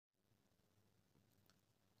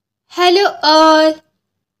Hello all,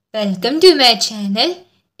 welcome to my channel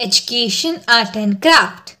Education Art and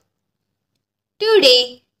Craft.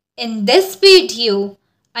 Today in this video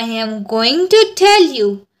I am going to tell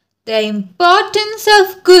you the importance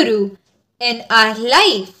of Guru in our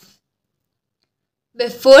life.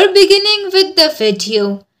 Before beginning with the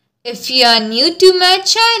video, if you are new to my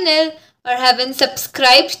channel or haven't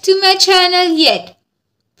subscribed to my channel yet,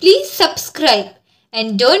 please subscribe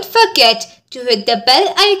and don't forget to hit the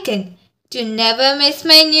bell icon to never miss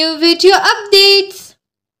my new video updates.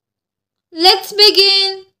 Let's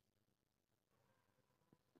begin.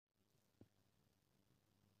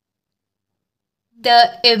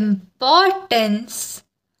 The importance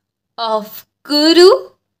of Guru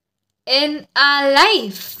in our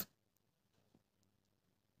life.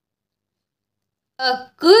 A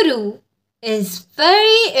Guru is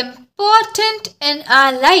very important in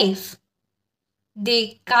our life.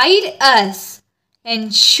 They guide us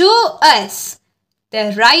and show us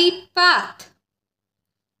the right path.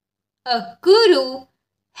 A Guru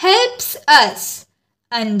helps us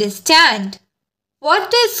understand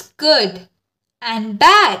what is good and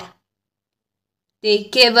bad. They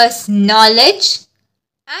give us knowledge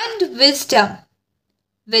and wisdom.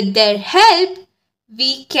 With their help,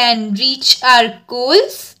 we can reach our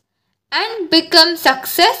goals and become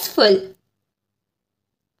successful.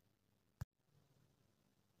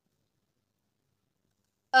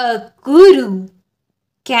 A Guru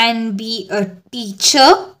can be a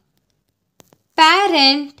teacher,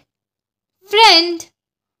 parent, friend,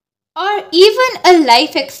 or even a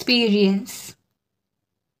life experience.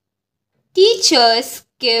 Teachers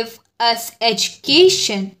give us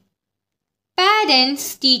education.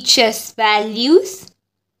 Parents teach us values.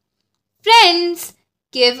 Friends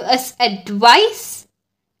give us advice.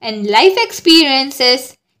 And life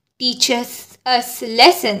experiences teach us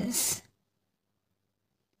lessons.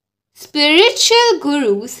 Spiritual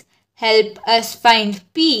gurus help us find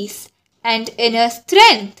peace and inner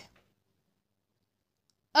strength.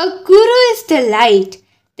 A guru is the light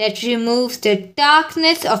that removes the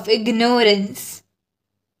darkness of ignorance.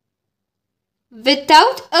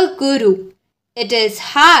 Without a guru, it is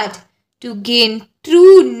hard to gain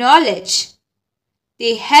true knowledge.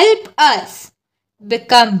 They help us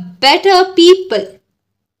become better people.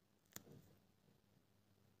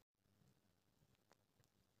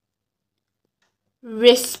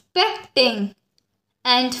 Respecting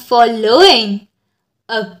and following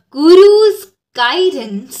a guru's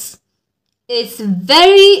guidance is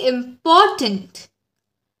very important.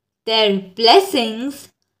 Their blessings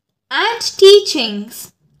and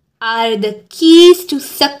teachings are the keys to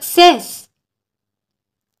success.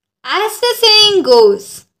 As the saying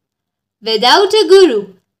goes, without a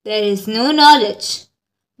guru, there is no knowledge.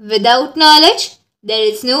 Without knowledge, there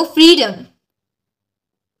is no freedom.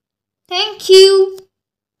 Thank you.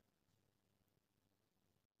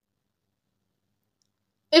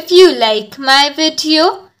 If you like my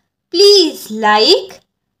video, please like,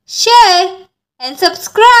 share and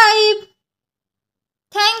subscribe.